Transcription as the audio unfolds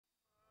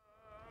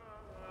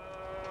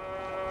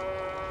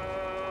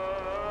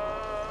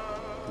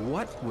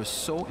What was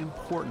so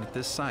important at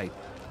this site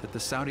that the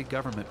Saudi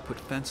government put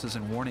fences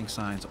and warning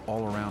signs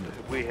all around it?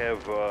 We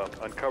have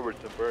uncovered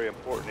some very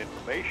important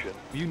information.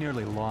 You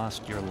nearly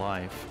lost your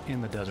life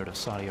in the desert of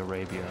Saudi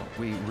Arabia.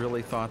 We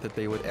really thought that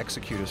they would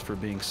execute us for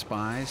being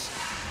spies.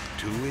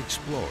 Two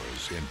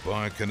explorers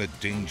embark on a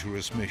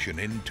dangerous mission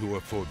into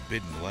a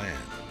forbidden land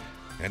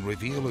and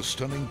reveal a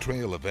stunning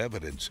trail of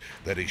evidence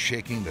that is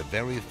shaking the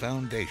very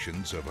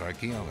foundations of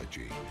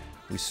archaeology.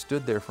 We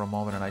stood there for a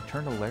moment, and I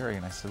turned to Larry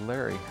and I said,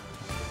 Larry,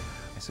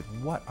 I said,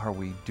 what are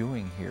we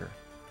doing here?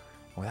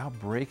 Without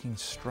breaking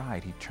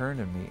stride, he turned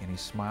to me and he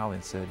smiled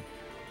and said,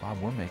 Bob,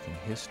 we're making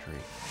history.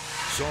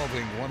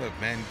 Solving one of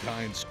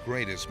mankind's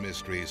greatest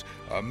mysteries,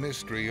 a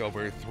mystery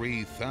over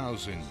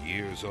 3,000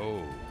 years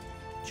old.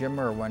 Jim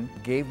Irwin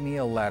gave me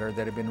a letter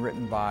that had been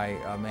written by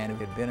a man who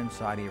had been in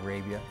Saudi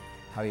Arabia,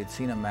 how he had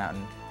seen a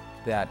mountain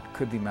that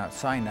could be Mount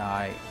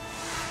Sinai.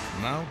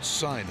 Mount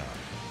Sinai,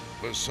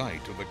 the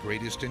site of the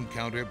greatest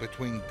encounter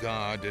between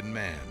God and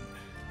man,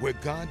 where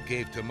God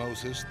gave to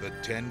Moses the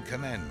 10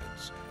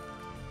 Commandments.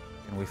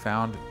 And we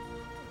found,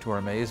 to our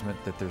amazement,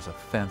 that there's a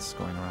fence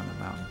going around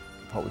the mountain.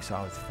 What we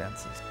saw was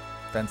fences,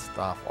 fenced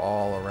off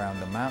all around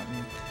the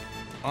mountain.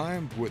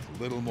 Armed with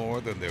little more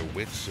than their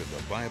wits in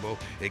the Bible,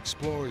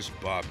 explorers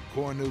Bob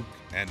Cornuke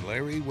and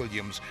Larry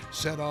Williams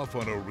set off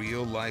on a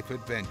real-life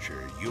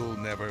adventure you'll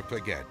never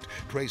forget,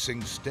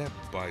 tracing step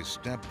by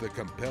step the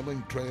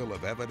compelling trail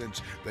of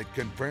evidence that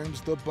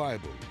confirms the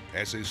Bible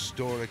as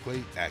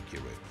historically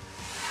accurate.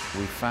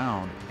 We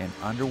found an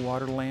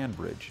underwater land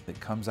bridge that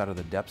comes out of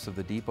the depths of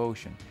the deep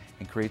ocean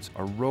and creates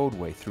a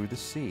roadway through the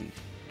sea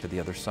to the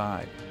other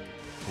side.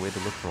 We had to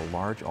look for a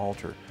large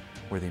altar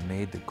where they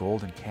made the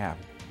golden calf.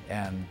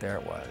 And there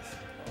it was,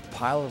 a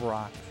pile of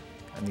rocks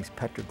and these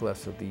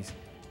petroglyphs of these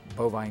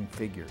bovine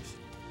figures.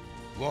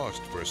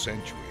 Lost for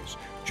centuries,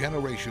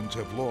 generations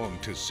have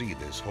longed to see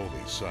this holy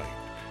site.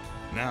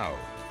 Now,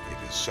 it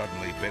has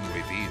suddenly been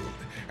revealed,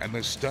 and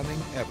the stunning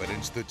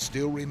evidence that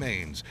still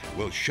remains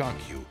will shock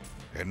you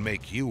and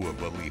make you a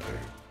believer.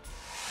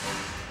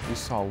 We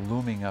saw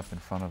looming up in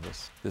front of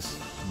us this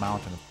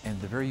mountain,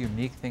 and the very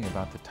unique thing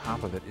about the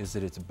top of it is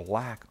that it's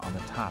black on the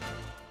top.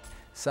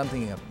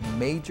 Something of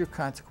major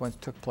consequence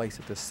took place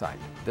at this site.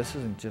 This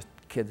isn't just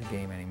a kid's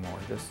game anymore.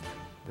 This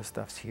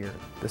stuff's here.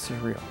 This is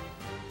real.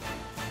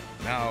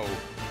 Now,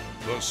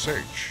 the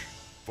search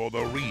for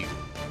the real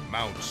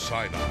Mount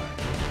Sinai.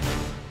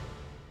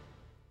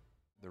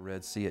 The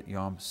Red Sea at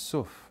Yom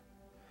Suf.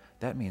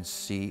 That means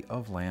Sea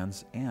of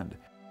Land's End.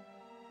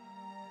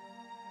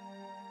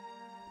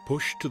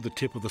 Pushed to the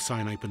tip of the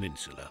Sinai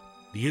Peninsula,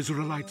 the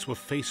Israelites were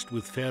faced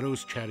with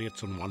Pharaoh's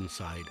chariots on one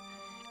side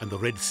and the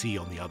Red Sea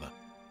on the other.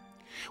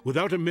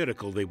 Without a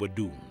miracle, they were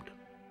doomed.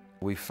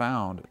 We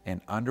found an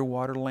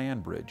underwater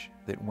land bridge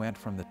that went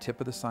from the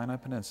tip of the Sinai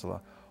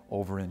Peninsula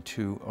over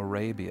into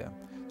Arabia.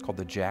 It's called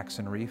the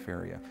Jackson Reef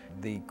area.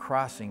 The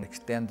crossing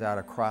extends out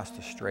across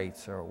the strait,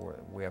 so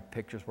we have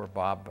pictures where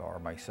Bob or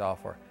myself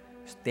are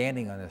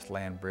standing on this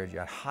land bridge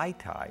at high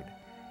tide,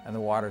 and the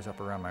water's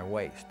up around my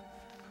waist.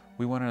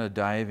 We went on a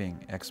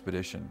diving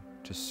expedition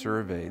to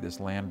survey this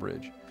land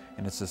bridge,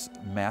 and it's this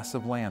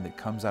massive land that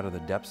comes out of the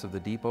depths of the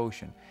deep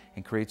ocean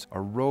and creates a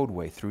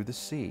roadway through the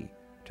sea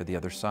to the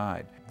other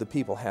side. The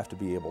people have to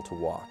be able to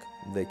walk.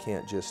 They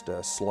can't just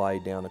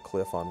slide down a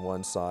cliff on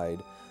one side,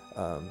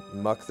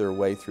 muck their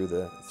way through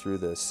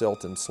the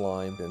silt and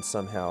slime, and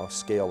somehow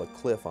scale a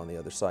cliff on the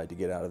other side to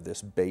get out of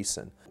this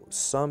basin.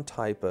 Some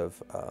type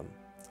of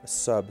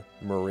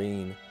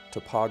submarine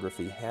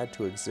topography had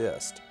to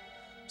exist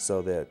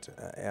so that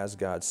as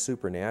God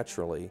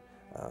supernaturally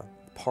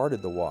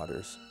parted the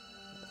waters,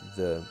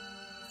 the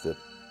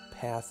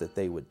path that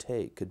they would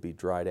take could be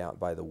dried out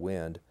by the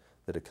wind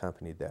that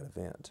accompanied that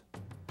event.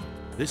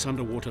 This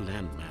underwater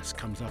landmass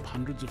comes up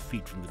hundreds of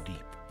feet from the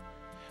deep.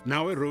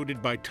 Now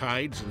eroded by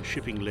tides and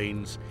shipping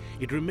lanes,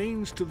 it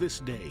remains to this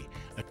day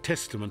a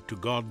testament to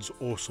God's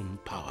awesome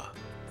power.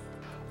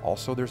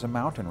 Also, there's a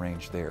mountain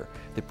range there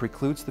that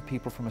precludes the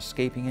people from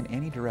escaping in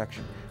any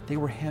direction. They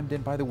were hemmed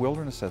in by the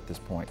wilderness at this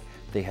point.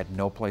 They had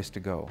no place to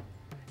go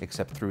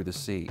except through the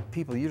sea.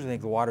 People usually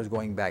think the water's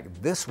going back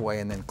this way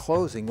and then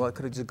closing. Well, it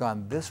could have just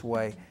gone this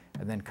way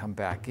and then come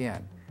back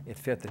in. It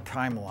fit the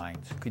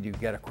timelines. Could you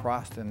get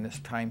across in this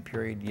time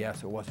period?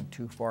 Yes, it wasn't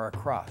too far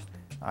across.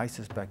 I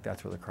suspect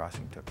that's where the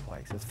crossing took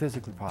place. It's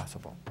physically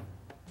possible.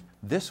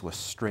 This was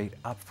straight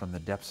up from the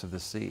depths of the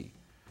sea.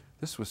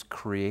 This was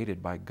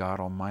created by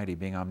God Almighty,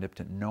 being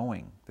omnipotent,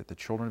 knowing that the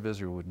children of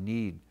Israel would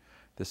need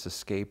this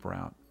escape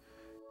route.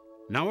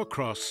 Now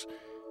across,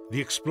 the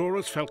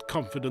explorers felt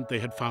confident they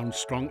had found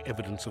strong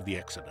evidence of the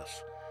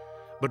Exodus.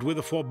 But with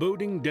a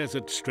foreboding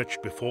desert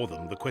stretched before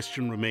them, the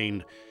question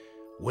remained,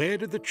 where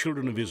did the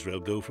children of Israel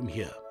go from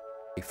here?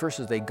 First,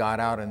 as they got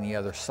out on the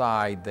other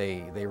side,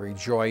 they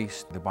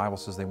rejoiced. The Bible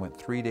says they went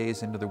 3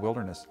 days into the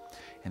wilderness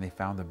and they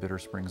found the bitter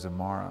springs of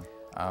Marah.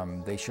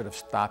 They should have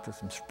stopped at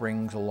some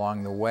springs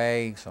along the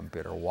way, some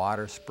bitter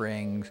water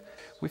springs.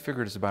 We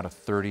figured it's about a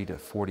 30 to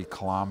 40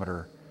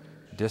 kilometer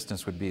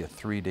distance would be a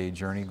 3-day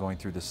journey going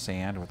through the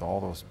sand with all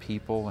those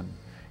people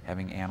and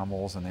having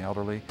animals and the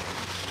elderly.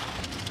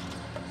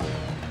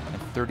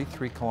 And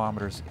 33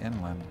 kilometers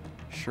inland,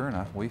 sure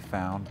enough, we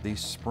found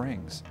these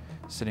springs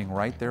sitting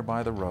right there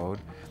by the road,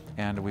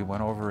 and we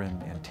went over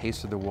and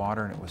tasted the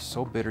water, and it was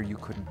so bitter you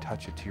couldn't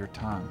touch it to your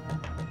tongue.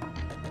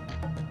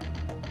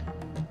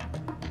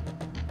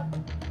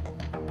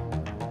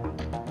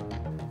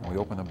 And we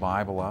opened the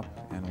Bible up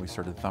and we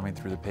started thumbing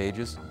through the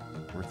pages.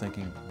 We're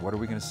thinking, what are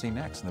we going to see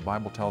next? And the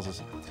Bible tells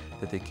us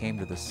that they came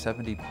to the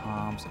 70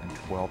 palms and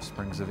 12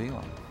 springs of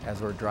Elam.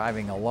 As we're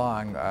driving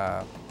along,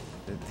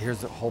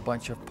 here's a whole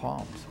bunch of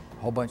palms,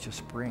 a whole bunch of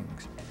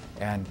springs.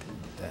 And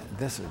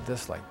this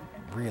like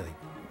really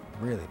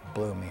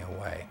blew me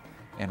away.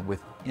 And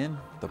within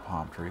the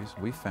palm trees,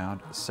 we found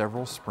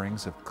several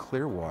springs of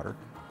clear water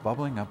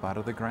bubbling up out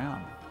of the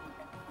ground.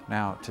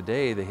 Now,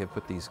 today they have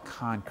put these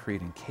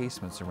concrete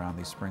encasements around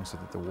these springs so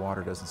that the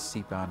water doesn't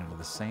seep out into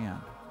the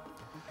sand.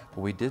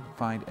 But we did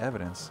find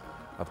evidence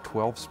of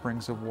 12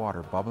 springs of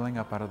water bubbling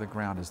up out of the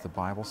ground, as the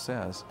Bible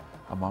says,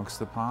 amongst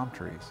the palm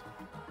trees.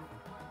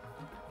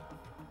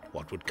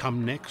 What would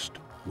come next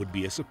would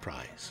be a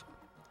surprise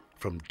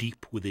from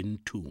deep within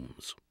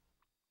tombs.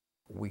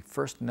 We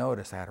first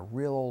noticed I had a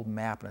real old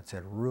map and it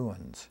said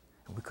ruins,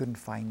 and we couldn't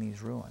find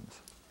these ruins.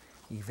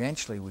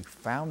 Eventually we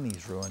found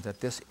these ruins at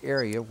this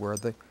area where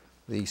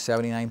the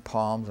 79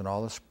 palms and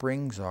all the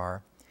springs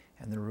are,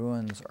 and the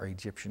ruins are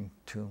Egyptian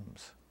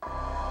tombs.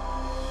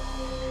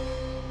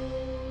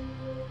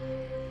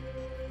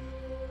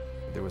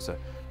 There was a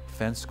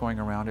fence going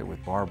around it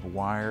with barbed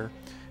wire.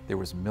 There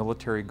was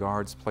military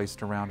guards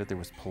placed around it. There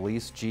was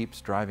police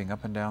jeeps driving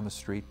up and down the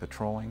street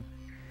patrolling.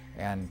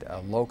 And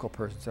a local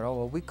person said, oh,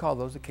 well, we call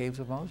those the Caves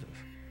of Moses.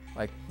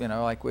 Like, you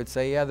know, like we'd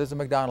say, yeah, there's a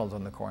McDonald's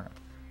on the corner.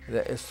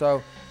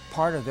 So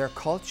part of their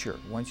culture,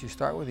 once you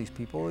start with these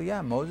people, well,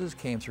 yeah, Moses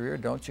came through here,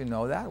 don't you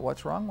know that?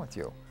 What's wrong with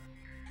you?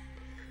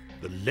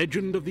 The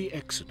legend of the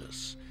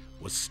Exodus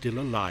was still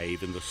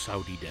alive in the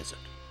Saudi desert.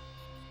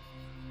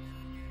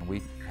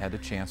 We had a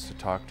chance to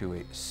talk to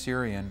a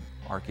Syrian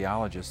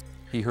archaeologist.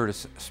 He heard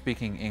us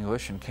speaking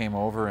English and came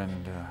over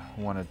and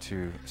wanted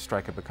to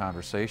strike up a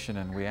conversation,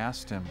 and we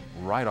asked him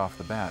right off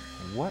the bat,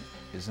 what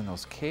is in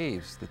those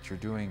caves that you're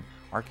doing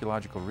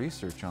archaeological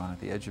research on at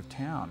the edge of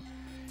town?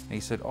 And he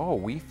said, oh,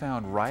 we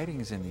found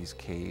writings in these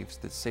caves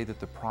that say that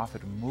the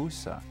prophet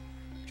Musa,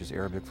 which is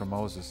Arabic for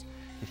Moses,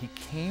 that he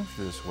came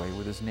through this way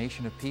with his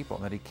nation of people,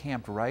 and that he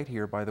camped right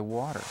here by the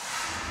water.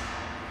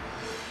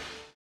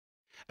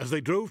 As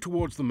they drove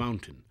towards the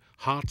mountain,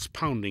 hearts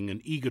pounding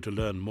and eager to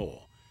learn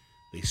more,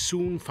 they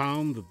soon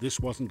found that this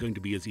wasn't going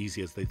to be as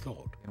easy as they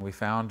thought. And we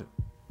found,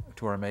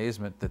 to our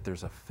amazement, that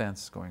there's a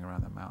fence going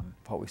around the mountain.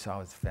 What we saw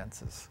was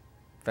fences,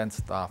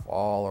 fenced off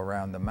all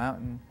around the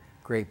mountain,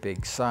 great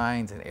big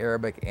signs in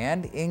Arabic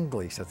and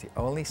English. That's the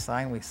only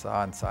sign we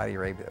saw in Saudi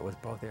Arabia that was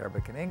both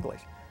Arabic and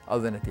English,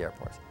 other than at the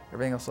airports.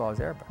 Everything else was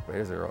Arabic, but it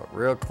was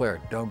real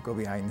clear, don't go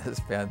behind this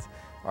fence,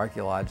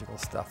 archaeological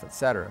stuff,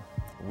 etc.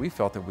 We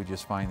felt that we'd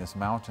just find this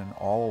mountain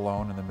all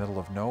alone in the middle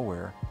of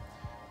nowhere.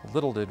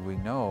 Little did we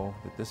know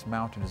that this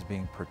mountain is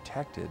being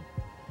protected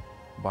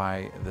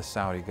by the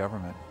Saudi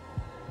government.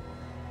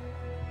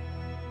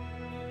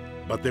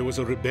 But there was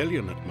a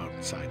rebellion at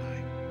Mount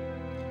Sinai.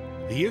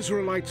 The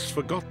Israelites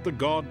forgot the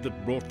God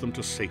that brought them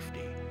to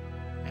safety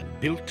and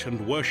built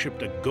and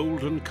worshipped a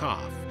golden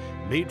calf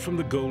made from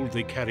the gold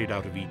they carried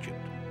out of Egypt.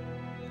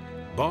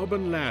 Bob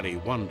and Larry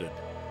wondered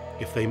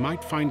if they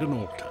might find an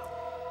altar.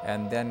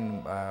 And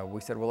then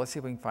we said, well, let's see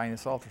if we can find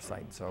this altar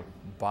site. So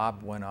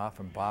Bob went off,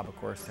 and Bob, of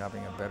course,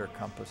 having a better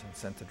compass and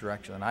sense of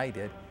direction than I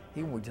did,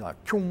 he would just like,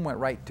 went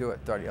right to it,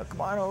 started yelling, come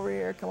on over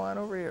here, come on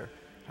over here.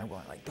 I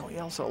went like, don't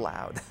yell so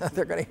loud,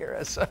 they're gonna hear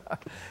us.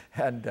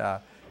 And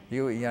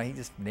he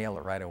just nailed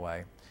it right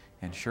away.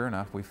 And sure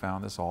enough, we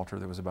found this altar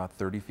that was about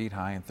 30 feet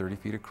high and 30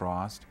 feet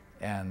across.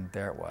 And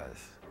there it was.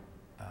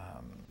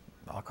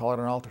 I'll call it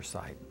an altar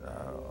site,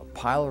 a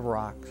pile of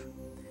rocks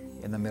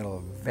in the middle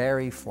of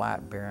very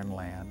flat, barren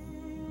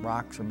land.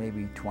 Rocks are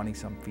maybe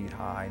 20-some feet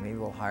high, maybe a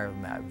little higher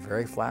than that,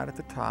 very flat at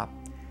the top,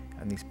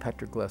 and these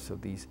petroglyphs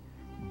of these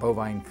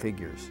bovine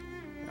figures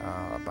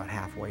about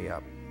halfway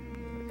up,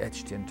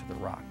 etched into the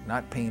rock.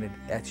 Not painted,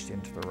 etched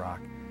into the rock.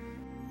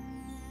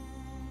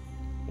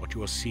 What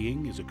you are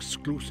seeing is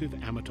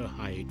exclusive amateur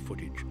high-8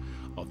 footage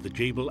of the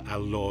Jebel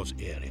al-Lawz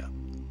area.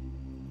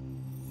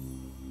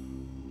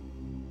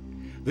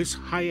 This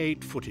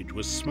high-8 footage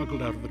was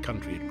smuggled out of the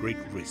country at great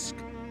risk.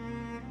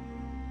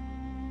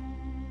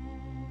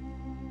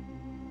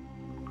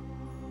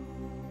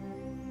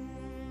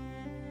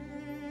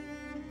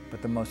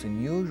 But the most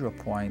unusual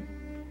point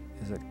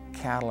is that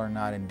cattle are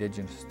not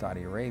indigenous to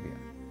Saudi Arabia.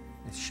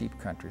 It's sheep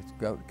country, it's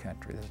goat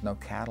country, there's no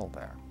cattle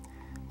there.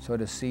 So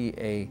to see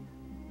a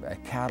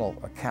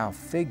cow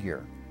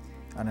figure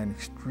on an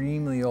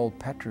extremely old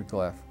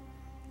petroglyph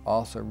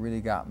also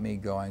really got me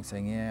going,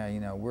 saying, yeah, you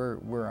know,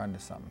 we're onto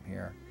something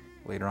here.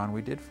 Later on,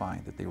 we did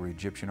find that they were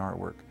Egyptian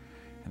artwork,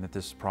 and that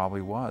this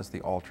probably was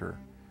the altar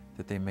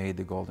that they made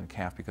the golden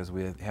calf, because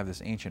we have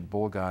this ancient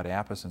bull god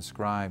Apis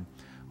inscribed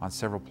on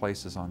several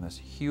places on this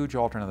huge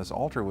altar. Now, this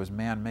altar was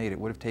man-made. It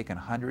would have taken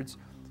hundreds,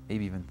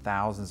 maybe even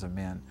thousands of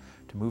men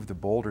to move the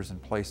boulders in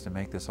place to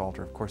make this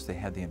altar. Of course, they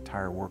had the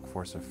entire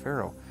workforce of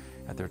Pharaoh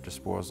at their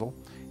disposal,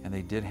 and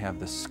they did have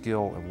the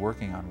skill of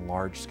working on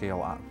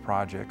large-scale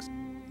projects.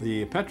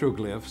 The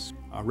petroglyphs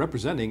are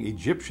representing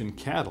Egyptian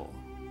cattle,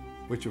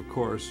 which of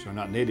course are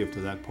not native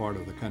to that part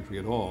of the country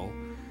at all,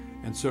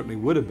 and certainly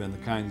would have been the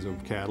kinds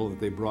of cattle that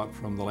they brought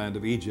from the land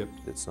of Egypt.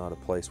 It's not a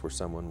place where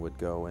someone would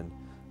go and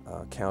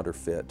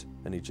counterfeit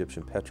an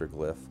Egyptian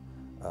petroglyph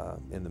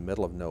in the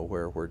middle of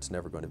nowhere where it's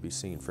never going to be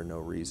seen for no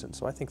reason.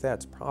 So I think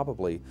that's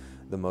probably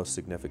the most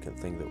significant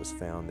thing that was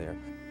found there.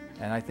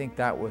 And I think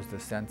that was the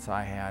sense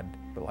I had,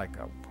 like,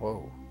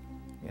 whoa,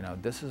 you know,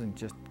 this isn't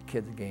just a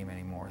kid's game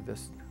anymore.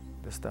 This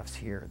stuff's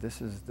here.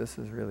 This is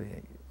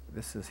really,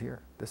 this is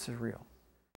here. This is real.